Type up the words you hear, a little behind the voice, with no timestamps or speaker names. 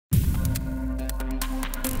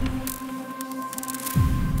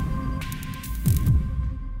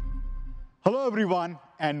Hello, everyone,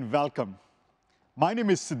 and welcome. My name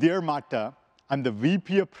is Sudheer Matta. I'm the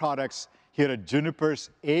VP of Products here at Juniper's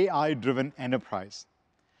AI-driven enterprise.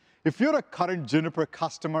 If you're a current Juniper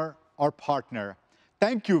customer or partner,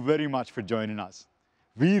 thank you very much for joining us.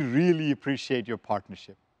 We really appreciate your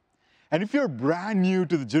partnership. And if you're brand new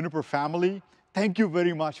to the Juniper family, thank you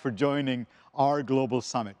very much for joining our Global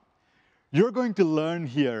Summit. You're going to learn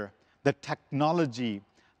here the technology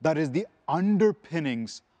that is the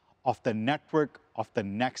underpinnings of the network of the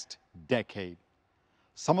next decade.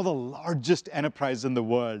 Some of the largest enterprises in the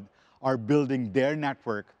world are building their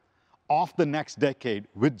network of the next decade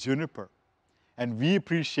with Juniper. And we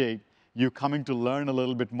appreciate you coming to learn a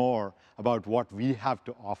little bit more about what we have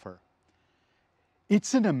to offer.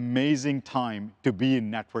 It's an amazing time to be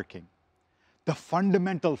in networking. The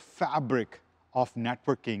fundamental fabric of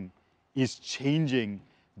networking is changing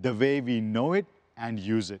the way we know it and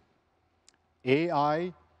use it.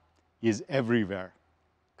 AI is everywhere.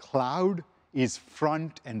 Cloud is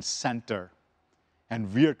front and center.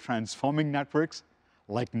 And we are transforming networks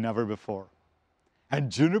like never before.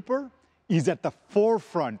 And Juniper is at the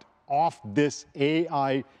forefront of this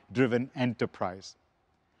AI-driven enterprise.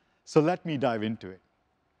 So let me dive into it.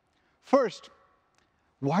 First,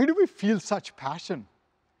 why do we feel such passion?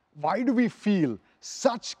 Why do we feel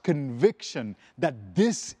such conviction that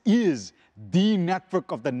this is the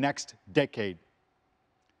network of the next decade?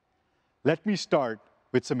 Let me start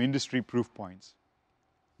with some industry proof points.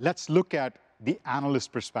 Let's look at the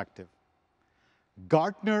analyst perspective.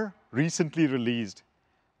 Gartner recently released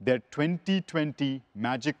their 2020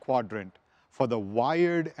 Magic Quadrant for the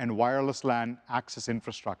wired and wireless LAN access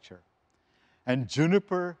infrastructure. And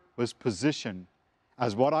Juniper was positioned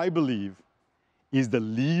as what I believe is the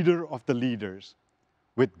leader of the leaders,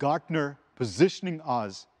 with Gartner positioning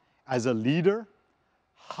us as a leader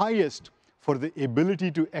highest for the ability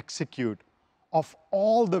to execute of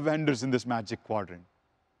all the vendors in this Magic Quadrant.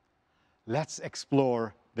 Let's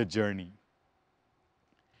explore the journey.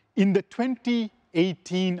 In the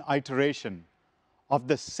 2018 iteration of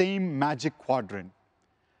the same Magic Quadrant,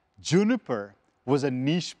 Juniper was a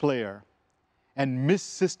niche player and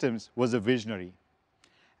Mist Systems was a visionary.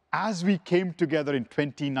 As we came together in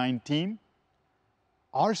 2019,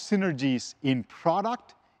 our synergies in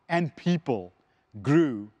product and people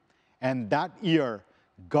grew, and that year,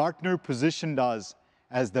 Gartner positioned us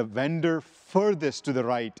as the vendor furthest to the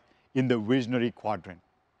right in the visionary quadrant.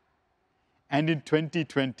 And in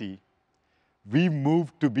 2020, we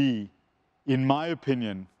moved to be, in my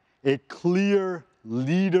opinion, a clear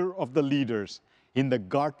leader of the leaders in the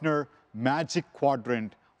Gartner Magic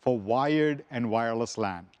Quadrant for wired and wireless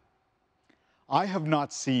LAN. I have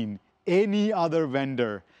not seen any other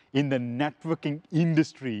vendor in the networking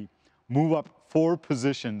industry move up 4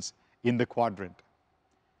 positions in the quadrant.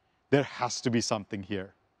 There has to be something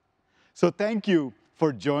here. So thank you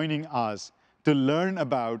for joining us to learn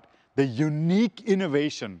about the unique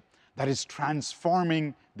innovation that is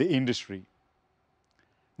transforming the industry.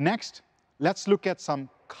 Next, let's look at some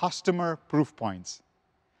customer proof points.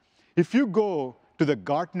 If you go to the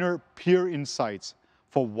Gartner Peer Insights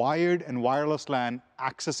for wired and wireless LAN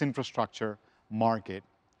access infrastructure market,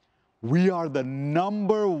 we are the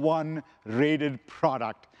 #1 rated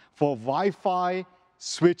product for Wi-Fi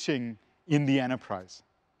switching in the enterprise.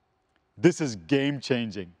 This is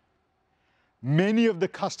game-changing. Many of the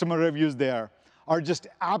customer reviews there are just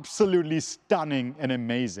absolutely stunning and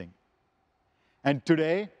amazing. And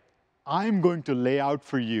today, I'm going to lay out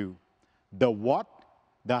for you the what,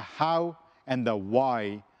 the how, and the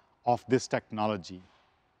why of this technology.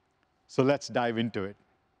 So let's dive into it.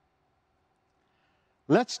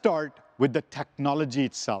 Let's start with the technology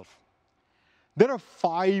itself. There are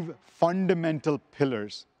 5 fundamental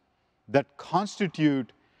pillars that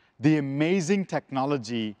constitute the amazing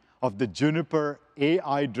technology of the Juniper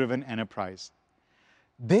AI-driven enterprise.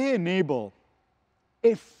 They enable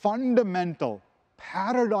a fundamental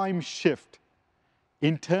paradigm shift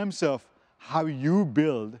in terms of how you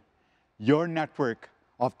build your network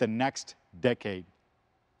of the next decade.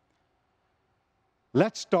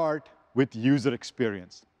 Let's start with user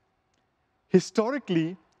experience.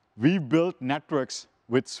 Historically, we've built networks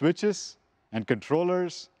with switches and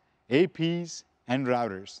controllers, APs, and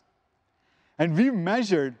routers. And we've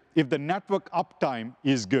measured if the network uptime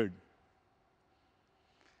is good.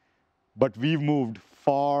 But we've moved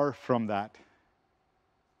far from that.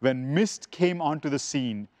 When Mist came onto the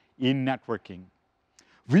scene in networking,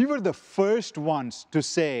 we were the first ones to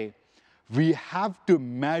say we have to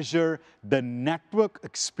measure the network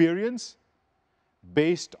experience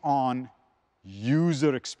based on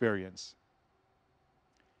user experience.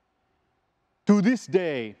 To this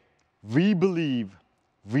day, we believe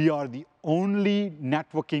we are the only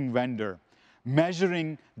networking vendor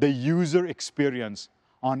measuring the user experience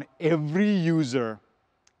on every user,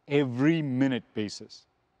 every minute basis.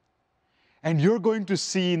 And you're going to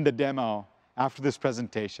see in the demo after this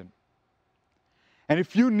presentation. And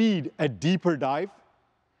if you need a deeper dive,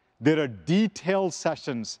 there are detailed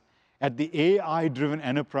sessions at the AI-Driven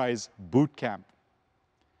Enterprise Bootcamp.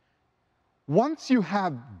 Once you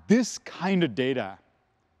have this kind of data,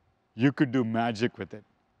 you could do magic with it.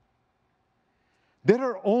 There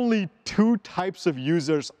are only two types of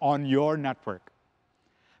users on your network.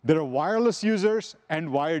 There are wireless users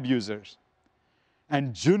and wired users.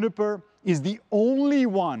 And Juniper is the only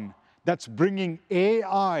one that's bringing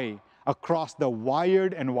AI across the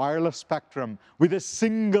wired and wireless spectrum with a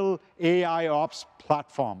single AI ops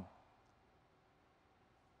platform.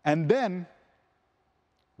 And then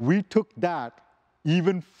we took that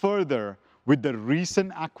even further with the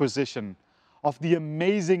recent acquisition of the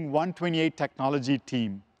amazing 128 technology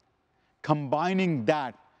team, combining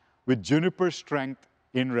that with Juniper's strength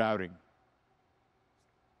in routing.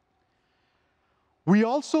 We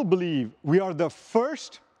also believe we are the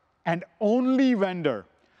first and only vendor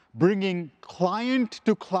bringing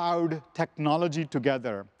client-to-cloud technology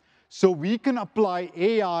together so we can apply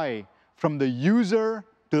AI from the user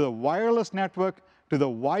to the wireless network, to the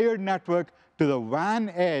wired network, to the WAN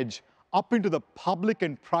edge, up into the public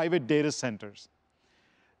and private data centers.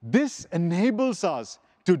 This enables us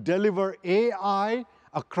to deliver AI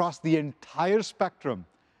across the entire spectrum.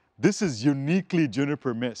 This is uniquely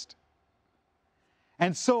Juniper Mist.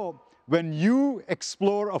 And so when you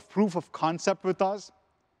explore a proof of concept with us,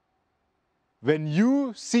 when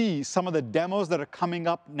you see some of the demos that are coming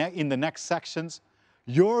up in the next sections,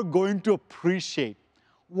 you're going to appreciate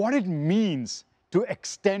what it means to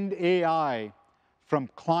extend AI from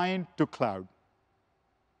client to cloud.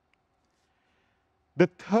 The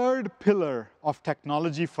third pillar of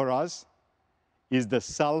technology for us is the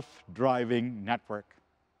self-driving network.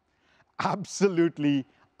 Absolutely,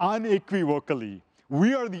 unequivocally,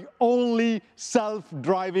 we are the only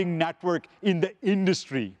self-driving network in the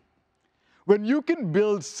industry. When you can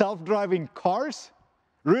build self-driving cars,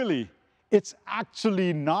 really, it's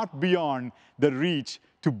actually not beyond the reach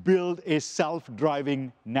to build a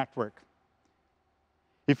self-driving network.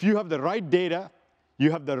 If you have the right data,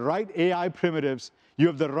 you have the right AI primitives, you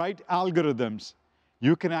have the right algorithms,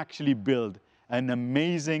 you can actually build an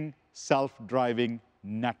amazing self-driving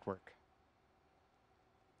network.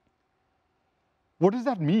 What does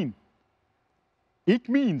that mean? It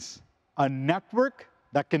means a network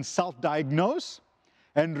that can self-diagnose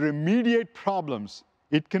and remediate problems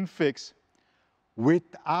it can fix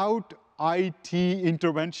without IT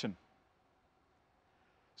intervention.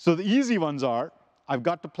 So the easy ones are, I've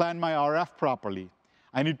got to plan my RF properly.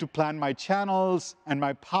 I need to plan my channels and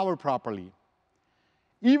my power properly.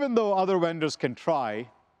 Even though other vendors can try,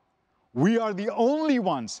 we are the only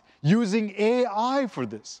ones using AI for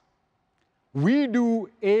this. We do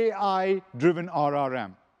AI-driven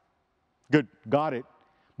RRM. Good, got it.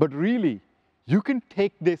 But really, you can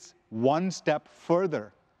take this one step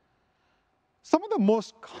further. Some of the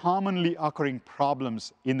most commonly occurring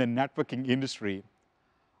problems in the networking industry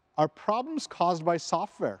are problems caused by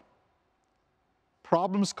software.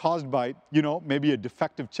 Problems caused by, maybe a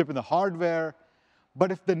defective chip in the hardware.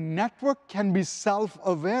 But if the network can be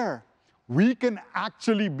self-aware, we can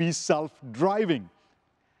actually be self-driving.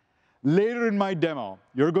 Later in my demo,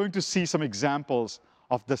 you're going to see some examples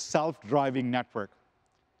of the self-driving network,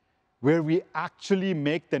 where we actually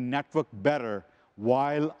make the network better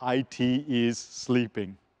while IT is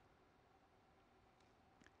sleeping.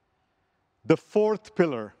 The fourth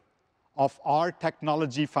pillar of our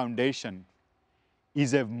technology foundation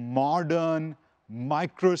is a modern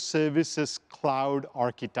microservices cloud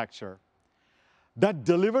architecture that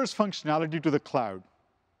delivers functionality to the cloud.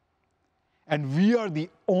 And we are the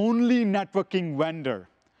only networking vendor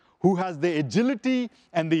who has the agility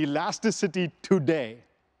and the elasticity today.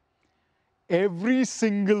 Every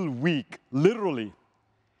single week, literally,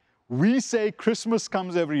 we say Christmas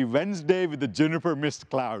comes every Wednesday with the Juniper Mist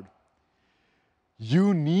cloud.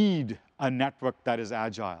 You need a network that is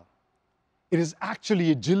agile. It is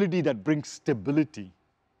actually agility that brings stability.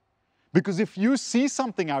 Because if you see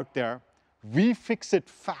something out there, we fix it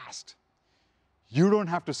fast. You don't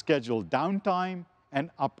have to schedule downtime and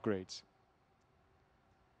upgrades.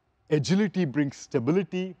 Agility brings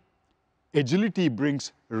stability. Agility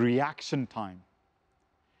brings reaction time.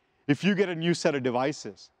 If you get a new set of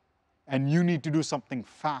devices and you need to do something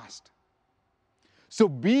fast. So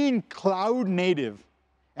being cloud native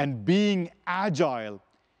and being agile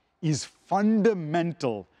is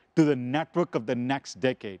fundamental to the network of the next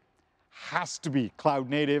decade has to be cloud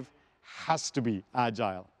native, has to be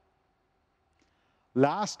agile.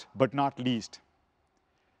 Last but not least,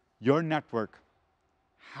 your network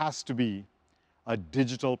has to be a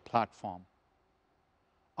digital platform.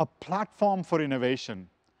 A platform for innovation,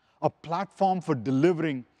 a platform for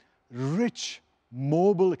delivering rich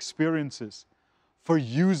mobile experiences for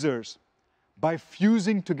users by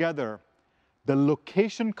fusing together the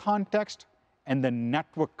location context and the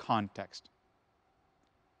network context.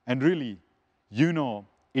 And really, you know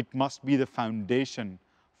it must be the foundation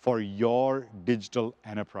for your digital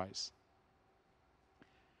enterprise.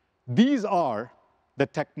 These are the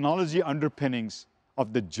technology underpinnings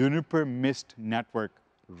of the Juniper Mist network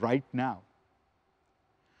right now.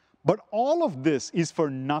 But all of this is for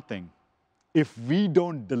nothing if we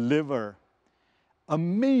don't deliver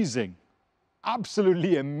amazing,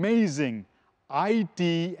 absolutely amazing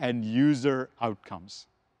IT and user outcomes.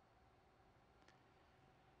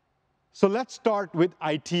 So let's start with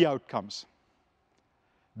IT outcomes.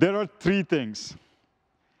 There are three things.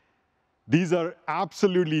 These are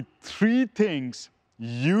absolutely three things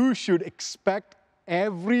you should expect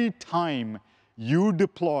every time you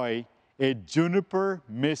deploy a Juniper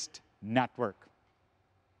Mist network.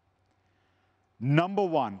 Number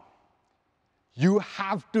one, you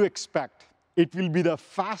have to expect it will be the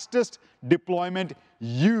fastest deployment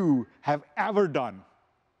you have ever done.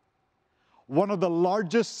 One of the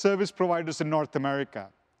largest service providers in North America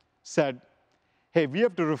said, hey, we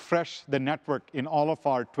have to refresh the network in all of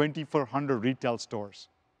our 2,400 retail stores.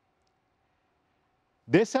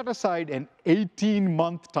 They set aside an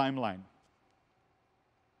 18-month timeline.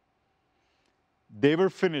 They were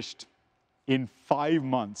finished in 5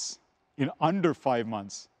 months, in under 5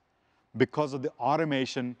 months, because of the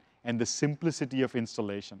automation and the simplicity of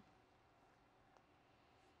installation.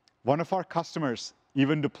 One of our customers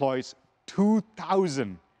even deploys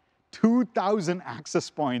 2,000 access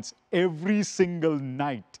points every single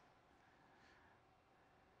night.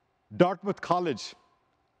 Dartmouth College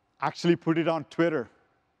actually put it on Twitter.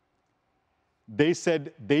 They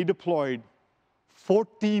said they deployed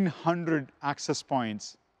 1,400 access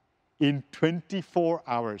points in 24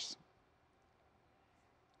 hours.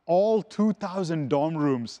 All 2,000 dorm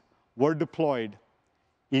rooms were deployed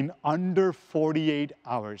in under 48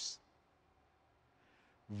 hours.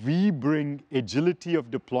 We bring agility of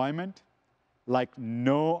deployment like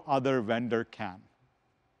no other vendor can.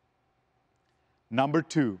 Number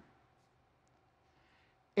two,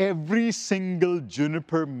 every single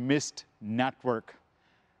Juniper Mist network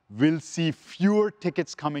will see fewer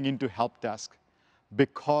tickets coming into help desk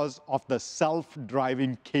because of the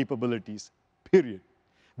self-driving capabilities, period.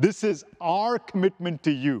 This is our commitment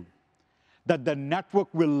to you, that the network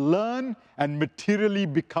will learn and materially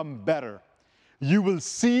become better. You will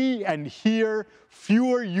see and hear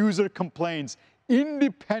fewer user complaints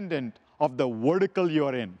independent of the vertical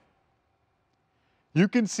you're in. You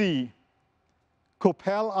can see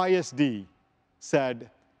Coppell ISD said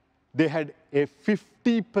they had a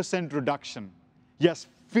 50% reduction. Yes,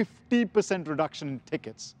 50% reduction in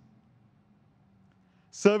tickets.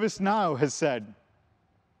 ServiceNow has said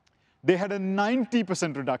they had a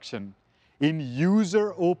 90% reduction in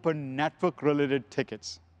user open network-related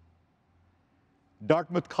tickets.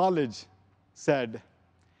 Dartmouth College said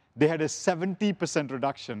they had a 70%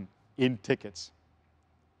 reduction in tickets.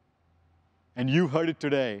 And you heard it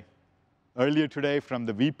today, earlier today from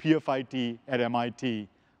the VP of IT at MIT,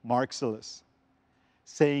 Mark Sillis,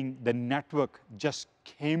 saying the network just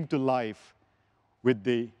came to life with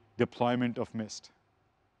the deployment of Mist.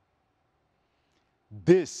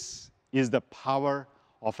 This is the power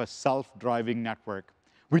of a self-driving network,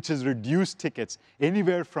 which has reduced tickets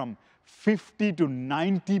anywhere from 50 to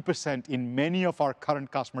 90% in many of our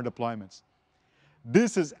current customer deployments.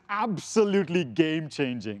 This is absolutely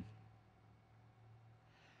game-changing.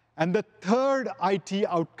 And the third IT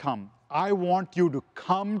outcome I want you to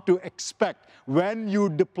come to expect when you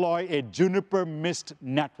deploy a Juniper Mist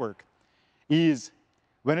network is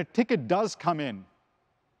when a ticket does come in,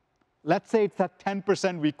 let's say it's that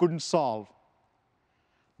 10% we couldn't solve,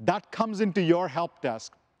 that comes into your help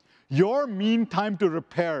desk. Your mean time to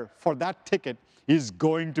repair for that ticket is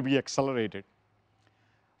going to be accelerated.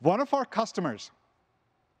 One of our customers,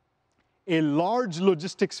 a large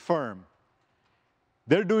logistics firm,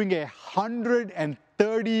 they're doing a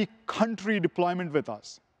 130 country deployment with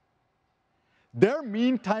us. Their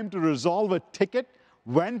mean time to resolve a ticket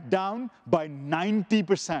went down by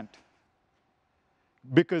 90%.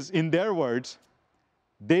 Because in their words,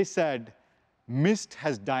 they said, Mist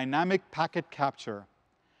has dynamic packet capture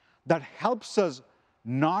that helps us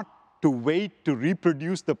not to wait to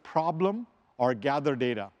reproduce the problem or gather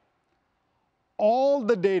data. All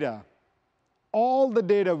the data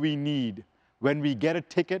we need when we get a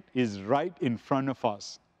ticket is right in front of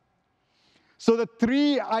us. So the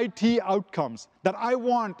 3 IT outcomes that I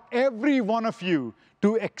want every one of you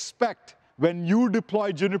to expect when you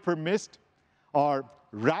deploy Juniper Mist are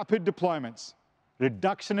rapid deployments,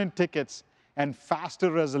 reduction in tickets, and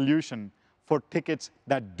faster resolution for tickets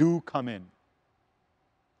that do come in.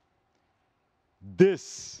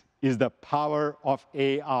 This is the power of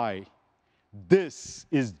AI. This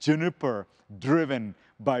is Juniper driven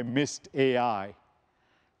by Mist AI.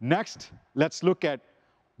 Next, let's look at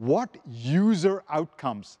what user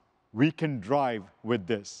outcomes we can drive with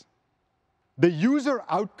this. The user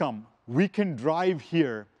outcome we can drive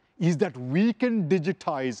here is that we can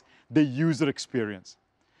digitize the user experience.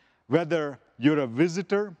 Whether you're a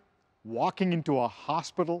visitor walking into a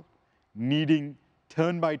hospital needing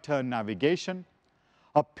turn-by-turn navigation,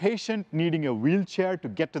 a patient needing a wheelchair to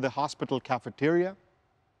get to the hospital cafeteria,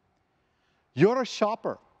 you're a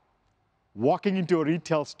shopper walking into a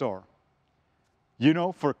retail store,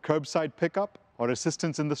 for curbside pickup or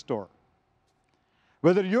assistance in the store.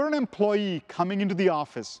 Whether you're an employee coming into the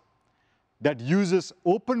office that uses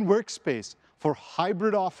open workspace for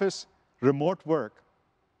hybrid office, remote work,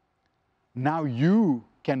 now you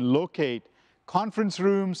can locate conference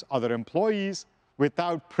rooms, other employees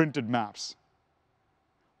without printed maps.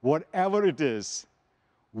 Whatever it is,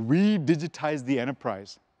 we digitize the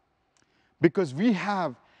enterprise because we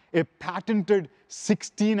have a patented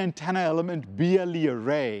 16 antenna element BLE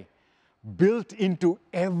array built into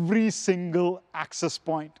every single access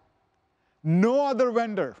point. No other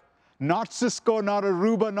vendor, not Cisco, not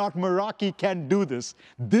Aruba, not Meraki, can do this.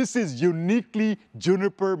 This is uniquely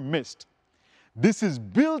Juniper Mist. This is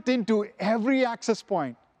built into every access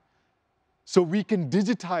point, so we can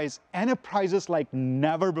digitize enterprises like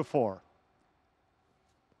never before.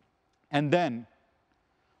 And then,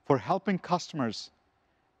 for helping customers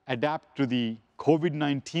adapt to the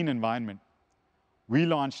COVID-19 environment, we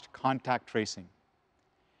launched contact tracing.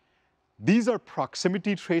 These are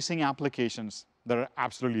proximity tracing applications that are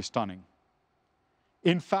absolutely stunning.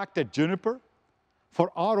 In fact, at Juniper,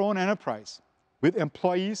 for our own enterprise, with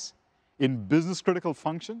employees in business-critical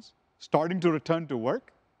functions starting to return to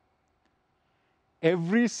work,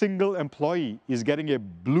 every single employee is getting a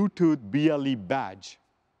Bluetooth BLE badge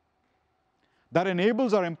that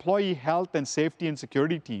enables our employee health and safety and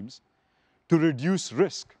security teams to reduce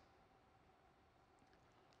risk.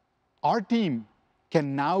 Our team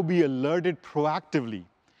can now be alerted proactively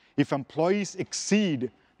if employees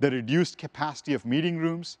exceed the reduced capacity of meeting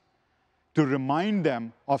rooms to remind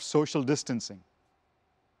them of social distancing.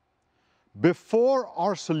 Before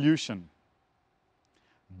our solution,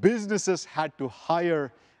 businesses had to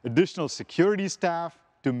hire additional security staff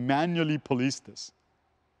to manually police this.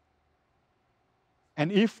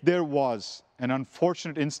 And if there was an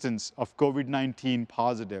unfortunate instance of COVID-19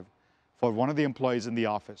 positive for one of the employees in the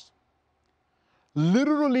office,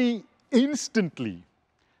 literally instantly,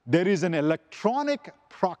 there is an electronic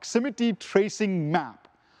proximity tracing map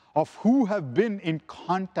of who have been in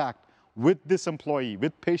contact with this employee,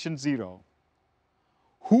 with patient 0,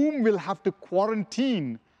 whom will have to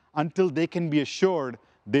quarantine until they can be assured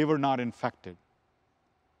they were not infected.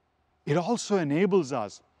 It also enables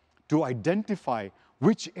us to identify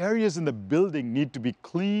which areas in the building need to be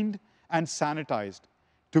cleaned and sanitized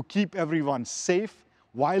to keep everyone safe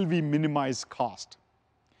while we minimize cost.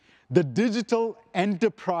 The digital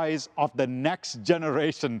enterprise of the next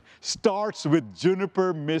generation starts with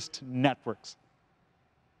Juniper Mist Networks.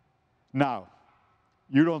 Now,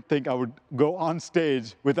 you don't think I would go on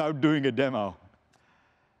stage without doing a demo.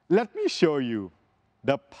 Let me show you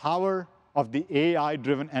the power of the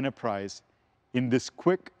AI-driven enterprise in this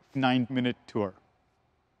quick 9-minute tour.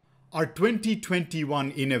 Our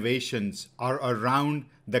 2021 innovations are around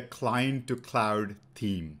the client-to-cloud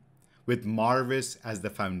theme, with Marvis as the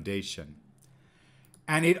foundation.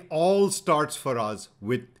 And it all starts for us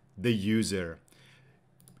with the user.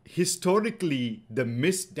 Historically, the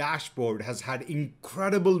Mist dashboard has had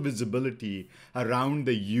incredible visibility around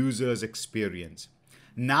the user's experience.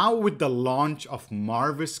 Now with the launch of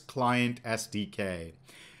Marvis Client SDK,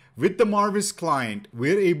 with the Marvis client,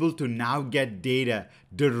 we're able to now get data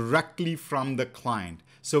directly from the client.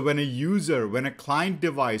 So when a client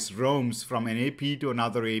device roams from an AP to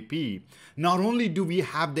another AP, not only do we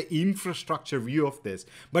have the infrastructure view of this,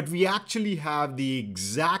 but we actually have the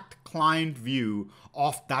exact client view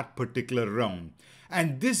of that particular roam.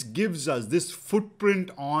 And this gives us, this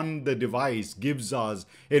footprint on the device gives us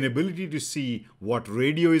an ability to see what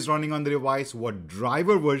radio is running on the device, what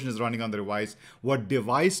driver version is running on the device, what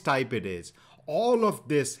device type it is. All of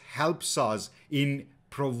this helps us in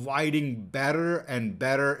providing better and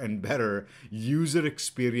better and better user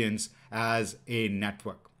experience as a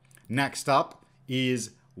network. Next up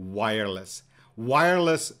is wireless.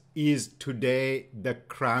 Wireless is today the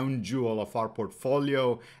crown jewel of our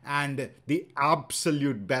portfolio and the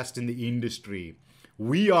absolute best in the industry.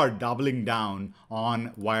 We are doubling down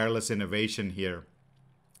on wireless innovation here.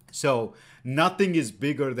 So nothing is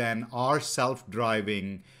bigger than our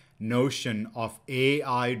self-driving notion of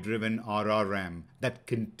AI-driven RRM that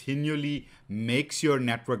continually makes your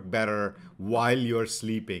network better while you're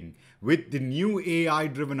sleeping. With the new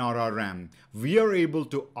AI-driven RRM, we are able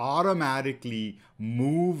to automatically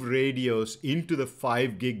move radios into the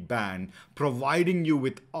 5 gig band, providing you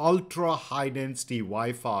with ultra high density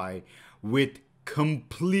Wi-Fi with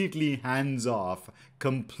completely hands-off,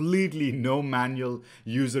 completely no manual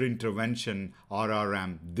user intervention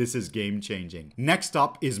RRM. This is game-changing. Next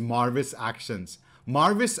up is Marvis Actions.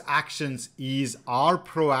 Marvis Actions is our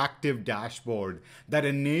proactive dashboard that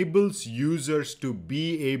enables users to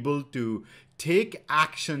be able to take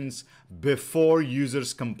actions before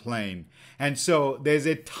users complain. And so there's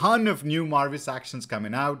a ton of new Marvis actions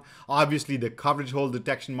coming out. Obviously, the coverage hole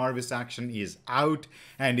detection Marvis action is out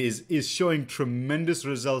and is showing tremendous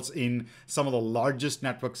results in some of the largest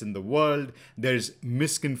networks in the world. There's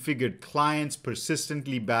misconfigured clients,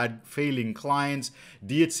 persistently bad failing clients,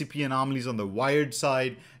 DHCP anomalies on the wired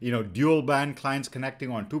side, dual band clients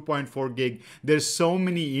connecting on 2.4 gig. There's so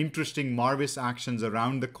many interesting Marvis actions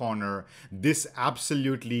around the corner. This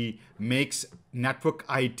absolutely makes network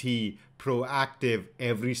IT proactive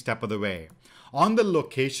every step of the way. On the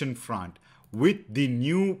location front, with the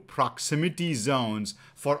new proximity zones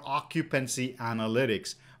for occupancy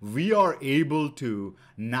analytics, we are able to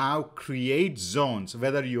now create zones,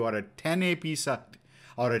 whether you are a 10 AP site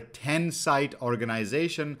or a 10 site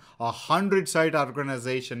organization, a 100 site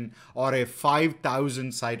organization, or a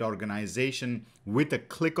 5,000 site organization. With a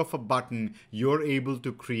click of a button, you're able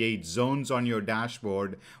to create zones on your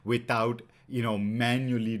dashboard without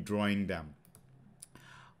manually drawing them.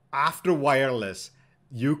 After wireless,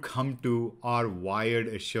 you come to our wired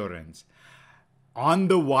assurance. On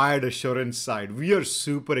the wired assurance side, we are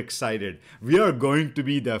super excited. We are going to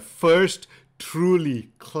be the first truly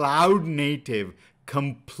cloud native,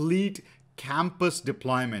 complete campus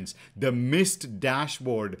deployments. The Mist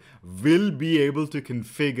dashboard will be able to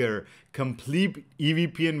configure complete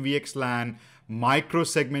EVP and VXLAN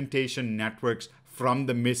micro-segmentation networks from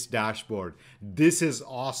the Mist dashboard. This is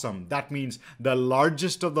awesome. That means the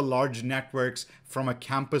largest of the large networks from a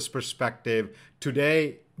campus perspective.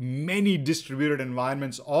 Today, many distributed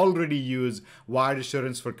environments already use wired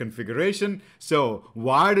assurance for configuration. So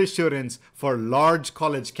wired assurance for large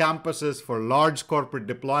college campuses, for large corporate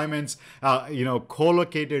deployments,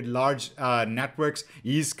 co-located large networks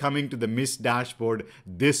is coming to the Mist dashboard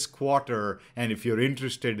this quarter. And if you're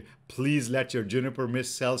interested, please let your Juniper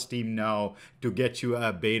Mist sales team know to get you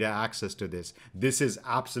a beta access to this. This is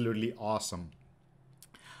absolutely awesome.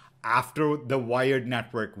 After the wired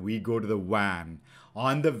network, we go to the WAN.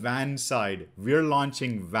 On the WAN side, we're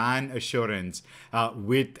launching WAN assurance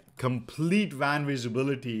with complete WAN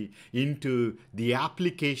visibility into the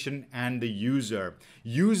application and the user,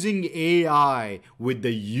 using AI with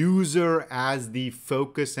the user as the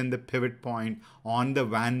focus and the pivot point on the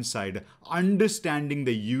WAN side. Understanding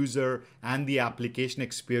the user and the application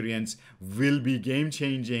experience will be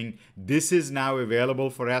game-changing. This is now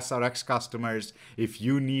available for SRX customers. If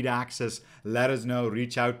you need access, let us know,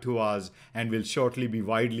 reach out to us, and we'll shortly be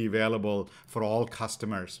widely available for all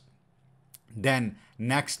customers. Then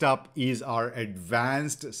next up is our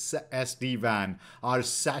advanced SD-WAN, our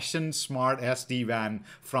Session Smart SD-WAN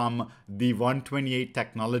from the 128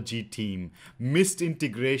 technology team. Mist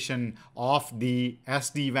integration of the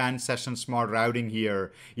SD-WAN Session Smart routing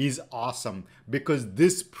here is awesome because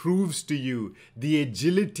this proves to you the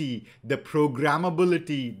agility, the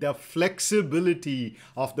programmability, the flexibility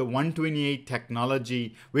of the 128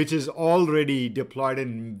 technology, which is already deployed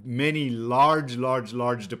in many large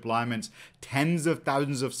deployments, tens of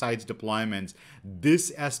thousands of sites deployments.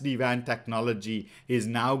 This SD-WAN technology is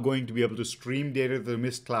now going to be able to stream data to the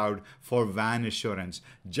Mist Cloud for WAN assurance.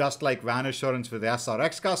 Just like WAN assurance with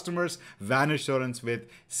SRX customers, WAN assurance with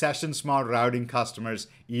Session Smart Routing customers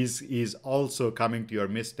is also coming to your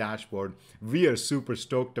Mist dashboard. We are super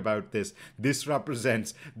stoked about this. This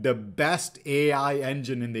represents the best AI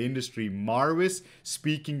engine in the industry, Marvis,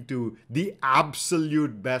 speaking to the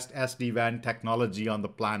absolute best SD-WAN technology on the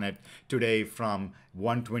planet today from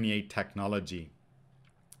 128 Technology.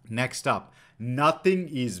 Next up, nothing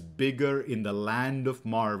is bigger in the land of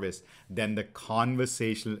Marvis than the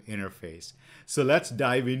conversational interface. So let's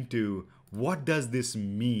dive into what does this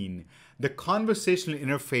mean. The conversational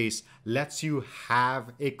interface lets you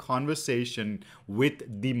have a conversation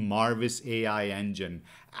with the Marvis AI engine.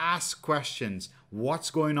 Ask questions.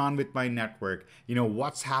 What's going on with my network?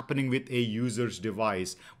 What's happening with a user's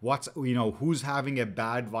device? Who's having a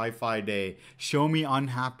bad Wi-Fi day? Show me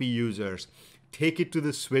unhappy users. Take it to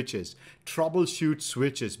the switches, troubleshoot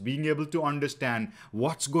switches, being able to understand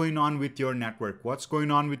what's going on with your network, what's going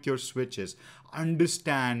on with your switches.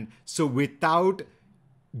 Understand, so without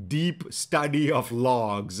deep study of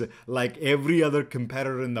logs like every other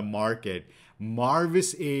competitor in the market,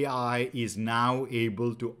 Marvis AI is now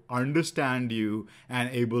able to understand you and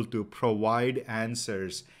able to provide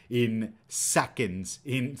answers in seconds,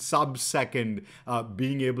 in sub-second,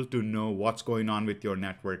 being able to know what's going on with your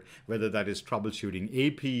network, whether that is troubleshooting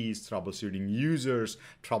APs, troubleshooting users,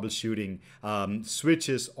 troubleshooting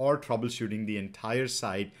switches, or troubleshooting the entire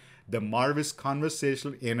site. The Marvis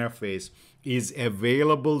conversational interface is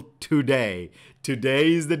available today.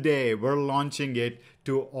 Today is the day. We're launching it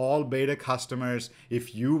to all beta customers.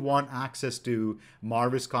 If you want access to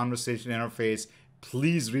Marvis conversation interface,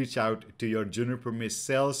 please reach out to your Juniper Mist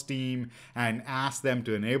sales team and ask them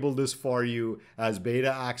to enable this for you as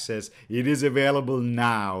beta access. It is available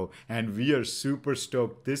now, and we are super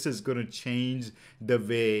stoked. This is going to change the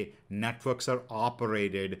way networks are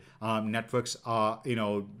operated. Networks are,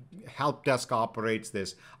 help desk operates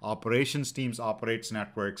this. Operations teams operates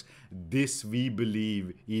networks. This, we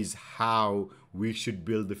believe, is how we should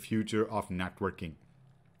build the future of networking.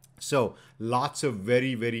 So lots of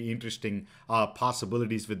very, very interesting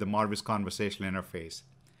possibilities with the Marvis conversational interface.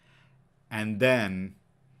 And then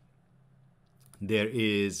there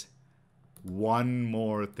is one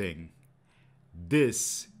more thing.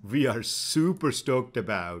 This we are super stoked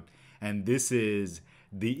about, and this is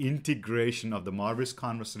the integration of the Marvis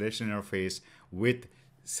conversation interface with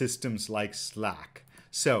systems like Slack.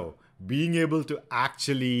 So being able to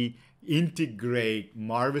actually integrate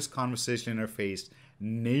Marvis conversation interface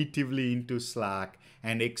natively into Slack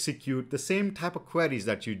and execute the same type of queries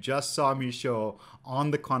that you just saw me show on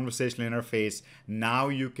the conversational interface. Now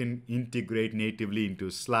you can integrate natively into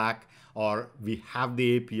Slack, or we have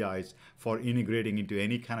the APIs for integrating into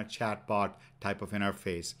any kind of chatbot type of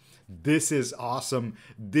interface. This is awesome.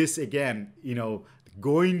 This, again,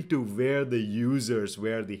 going to where the users,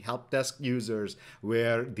 where the help desk users,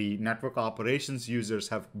 where the network operations users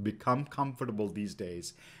have become comfortable these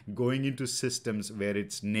days, going into systems where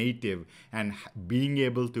it's native and being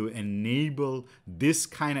able to enable this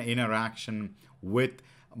kind of interaction with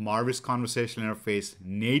Marvis conversational interface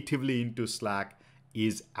natively into Slack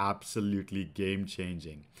is absolutely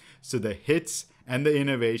game-changing. So the hits and the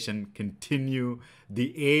innovation continue.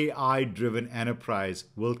 The AI-driven enterprise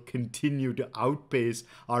will continue to outpace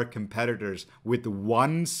our competitors with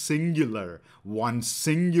one singular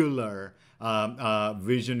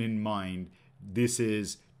vision in mind. This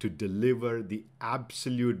is to deliver the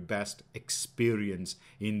absolute best experience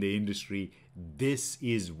in the industry. This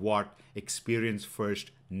is what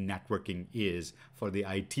experience-first networking is for the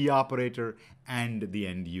IT operator and the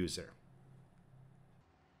end user.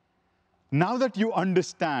 Now that you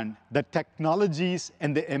understand the technologies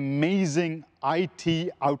and the amazing IT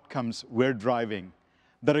outcomes we're driving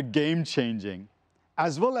that are game-changing,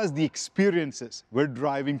 as well as the experiences we're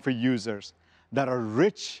driving for users that are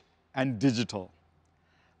rich and digital,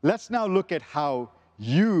 let's now look at how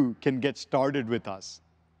you can get started with us.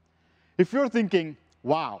 If you're thinking,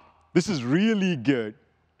 wow, this is really good,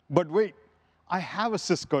 but wait, I have a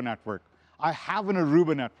Cisco network, I have an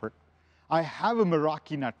Aruba network, I have a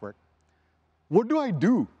Meraki network. What do I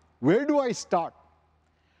do? Where do I start?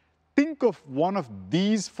 Think of one of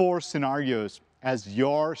these 4 scenarios as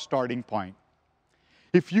your starting point.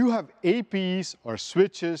 If you have APs or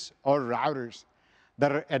switches or routers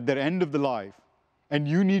that are at their end of the life and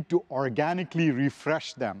you need to organically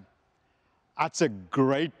refresh them, that's a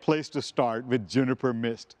great place to start with Juniper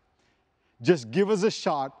Mist. Just give us a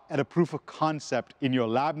shot at a proof of concept in your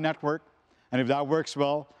lab network, and if that works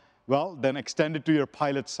well, then extend it to your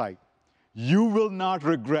pilot site. You will not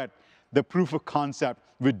regret the proof of concept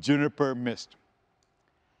with Juniper Mist.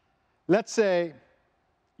 Let's say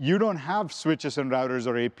you don't have switches and routers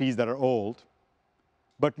or APs that are old,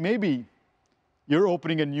 but maybe you're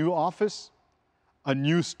opening a new office, a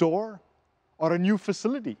new store, or a new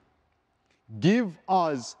facility. Give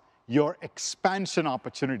us your expansion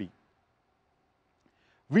opportunity.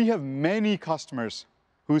 We have many customers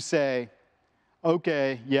who say,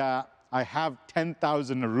 okay, yeah, I have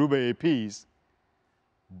 10,000 Aruba APs,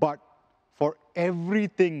 but for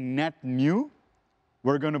everything net new,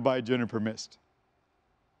 we're going to buy Juniper Mist.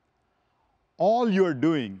 All you're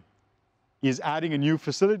doing is adding a new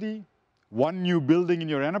facility, one new building in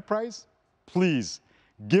your enterprise. Please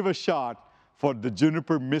give a shot for the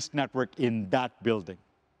Juniper Mist network in that building.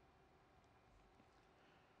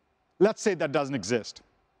 Let's say that doesn't exist.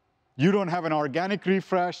 You don't have an organic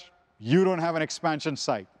refresh. You don't have an expansion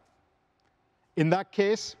site. In that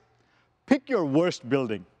case, pick your worst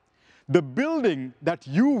building. The building that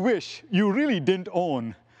you wish you really didn't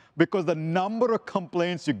own because the number of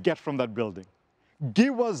complaints you get from that building.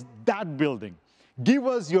 Give us that building. Give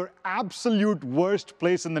us your absolute worst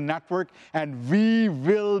place in the network, and we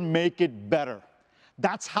will make it better.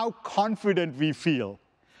 That's how confident we feel.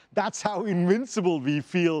 That's how invincible we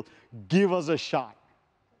feel. Give us a shot.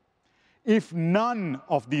 If none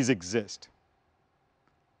of these exist,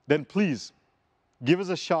 then please give us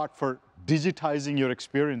a shot for digitizing your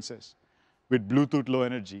experiences with Bluetooth Low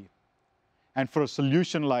Energy, and for a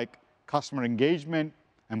solution like customer engagement,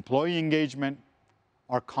 employee engagement,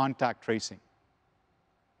 or contact tracing.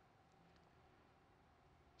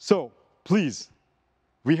 So please,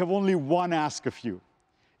 we have only one ask of you.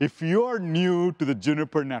 If you're new to the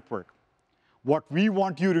Juniper network, what we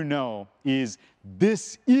want you to know is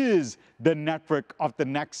this is the network of the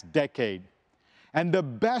next decade. And the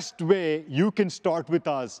best way you can start with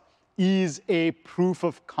us is a proof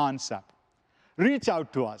of concept. Reach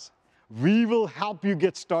out to us. We will help you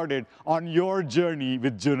get started on your journey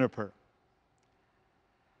with Juniper.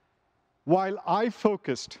 While I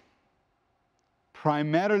focused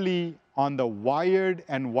primarily on the wired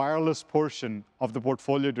and wireless portion of the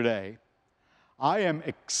portfolio today, I am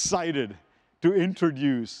excited to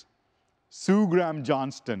introduce Sue Graham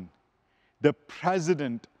Johnston, the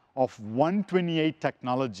president of 128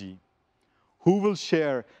 Technology, who will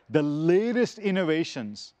share the latest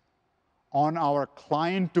innovations on our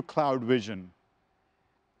client-to-cloud vision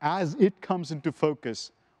as it comes into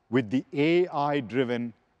focus with the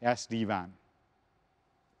AI-driven SD-WAN.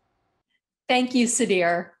 Thank you,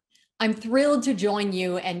 Sudheer. I'm thrilled to join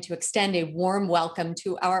you and to extend a warm welcome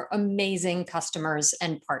to our amazing customers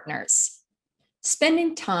and partners.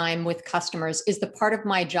 Spending time with customers is the part of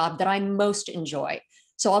my job that I most enjoy.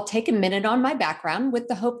 So I'll take a minute on my background with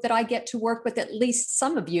the hope that I get to work with at least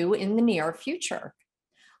some of you in the near future.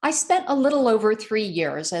 I spent a little over 3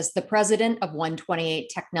 years as the president of 128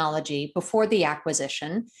 Technology before the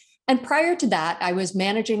acquisition. And prior to that, I was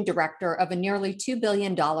managing director of a nearly $2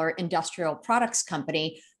 billion industrial products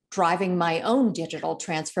company, driving my own digital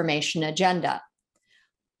transformation agenda.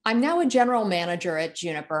 I'm now a general manager at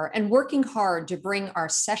Juniper and working hard to bring our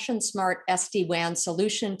Session Smart SD-WAN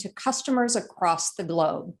solution to customers across the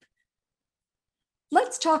globe.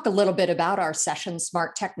 Let's talk a little bit about our Session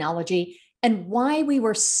Smart technology and why we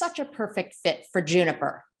were such a perfect fit for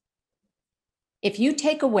Juniper. If you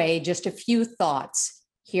take away just a few thoughts,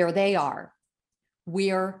 here they are.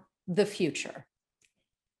 We're the future.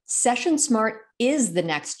 Session Smart is the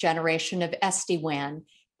next generation of SD-WAN,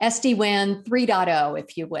 SD-WAN 3.0,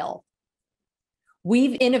 if you will.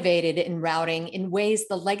 We've innovated in routing in ways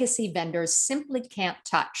the legacy vendors simply can't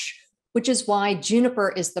touch, which is why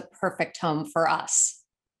Juniper is the perfect home for us.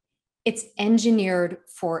 It's engineered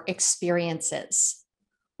for experiences.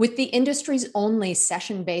 With the industry's only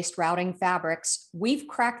session-based routing fabrics, we've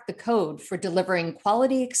cracked the code for delivering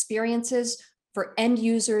quality experiences for end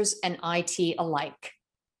users and IT alike.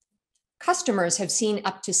 Customers have seen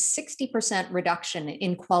up to 60% reduction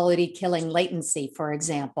in quality-killing latency, for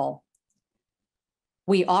example.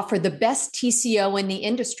 We offer the best TCO in the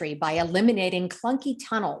industry by eliminating clunky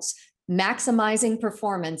tunnels, maximizing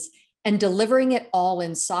performance, and delivering it all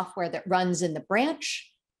in software that runs in the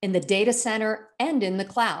branch, in the data center, and in the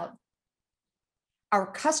cloud.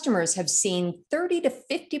 Our customers have seen 30 to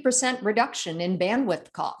 50% reduction in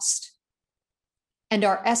bandwidth cost. And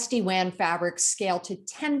our SD-WAN fabrics scale to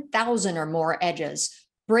 10,000 or more edges,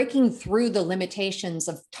 breaking through the limitations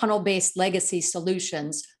of tunnel-based legacy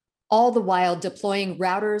solutions, all the while deploying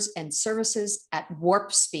routers and services at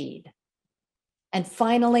warp speed. And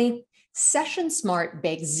finally, Session Smart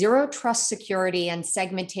bakes zero trust security and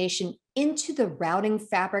segmentation into the routing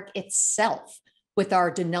fabric itself with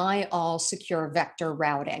our deny all secure vector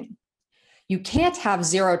routing. You can't have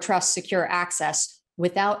zero trust secure access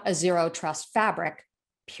without a zero trust fabric,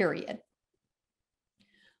 period.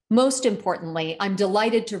 Most importantly, I'm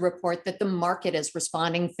delighted to report that the market is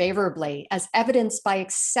responding favorably, as evidenced by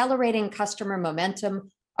accelerating customer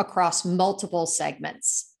momentum across multiple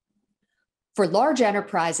segments. For large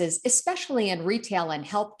enterprises, especially in retail and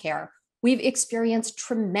healthcare, we've experienced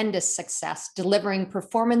tremendous success delivering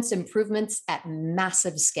performance improvements at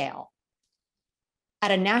massive scale.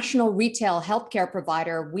 At a national retail healthcare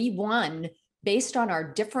provider, we won based on our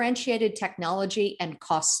differentiated technology and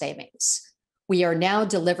cost savings. We are now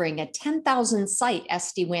delivering a 10,000 site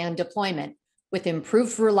SD-WAN deployment with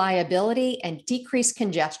improved reliability and decreased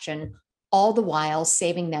congestion, all the while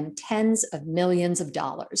saving them tens of millions of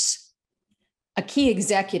dollars. A key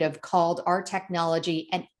executive called our technology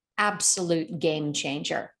an absolute game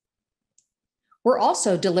changer. We're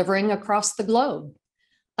also delivering across the globe.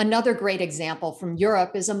 Another great example from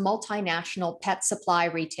Europe is a multinational pet supply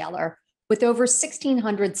retailer with over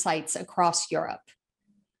 1,600 sites across Europe.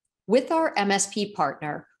 With our MSP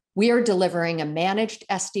partner, we are delivering a managed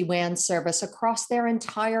SD-WAN service across their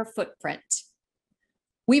entire footprint.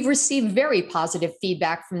 We've received very positive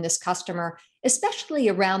feedback from this customer, especially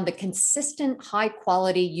around the consistent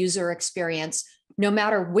high-quality user experience, no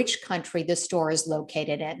matter which country the store is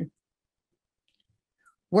located in.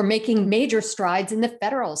 We're making major strides in the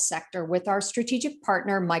federal sector with our strategic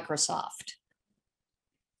partner, Microsoft.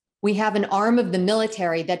 We have an arm of the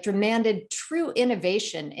military that demanded true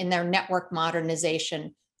innovation in their network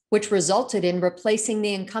modernization, which resulted in replacing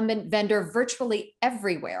the incumbent vendor virtually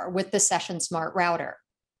everywhere with the Session Smart router.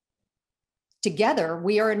 Together,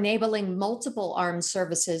 we are enabling multiple armed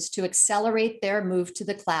services to accelerate their move to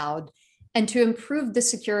the cloud and to improve the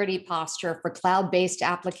security posture for cloud-based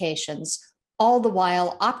applications, all the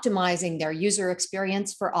while optimizing their user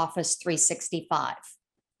experience for Office 365.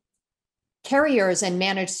 Carriers and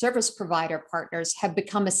managed service provider partners have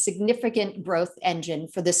become a significant growth engine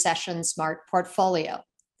for the Session Smart portfolio.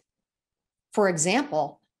 For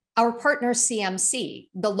example, our partner CMC,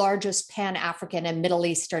 the largest Pan-African and Middle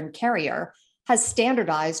Eastern carrier, has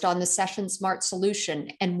standardized on the Session Smart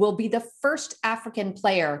solution and will be the first African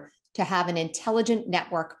player to have an intelligent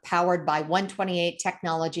network powered by 128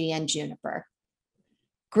 technology and Juniper.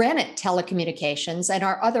 Granite Telecommunications and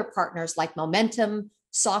our other partners like Momentum,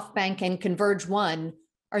 SoftBank, and Converge One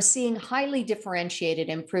are seeing highly differentiated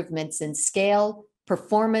improvements in scale,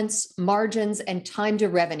 performance, margins, and time to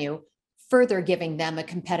revenue, further giving them a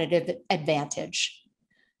competitive advantage.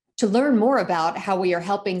 To learn more about how we are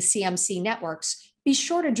helping CMC Networks, be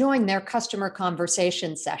sure to join their customer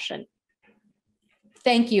conversation session.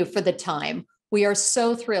 Thank you for the time. We are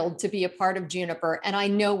so thrilled to be a part of Juniper, and I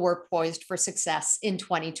know we're poised for success in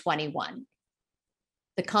 2021.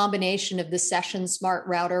 The combination of the Session Smart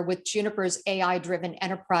router with Juniper's AI-driven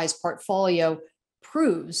enterprise portfolio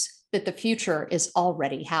proves that the future is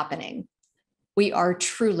already happening. We are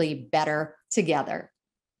truly better together.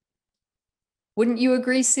 Wouldn't you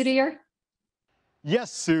agree, Sudheer?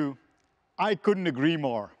 Yes, Sue, I couldn't agree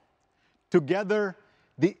more. Together,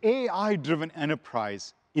 the AI-driven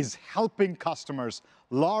enterprise is helping customers,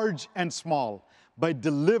 large and small, by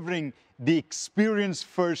delivering the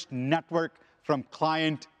experience-first network from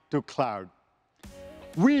client to cloud.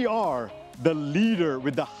 We are the leader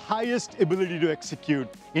with the highest ability to execute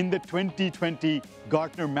in the 2020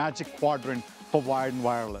 Gartner Magic Quadrant for wired and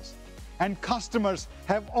wireless. And customers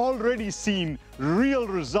have already seen real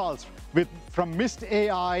results from Mist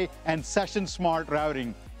AI and Session Smart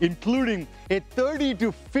routing, including a 30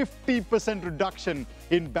 to 50% reduction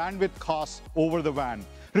in bandwidth costs over the WAN,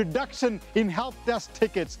 reduction in help desk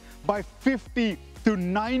tickets by 50 to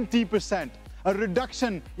 90%, a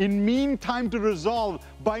reduction in mean time to resolve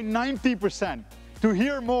by 90%. To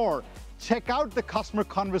hear more, check out the customer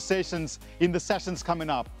conversations in the sessions coming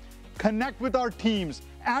up. Connect with our teams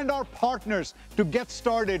and our partners to get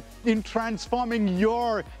started in transforming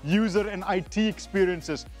your user and IT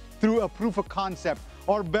experiences through a proof of concept,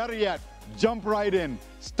 or better yet, jump right in,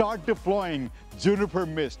 start deploying Juniper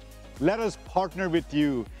Mist. Let us partner with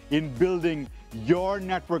you in building your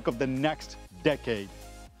network of the next decade.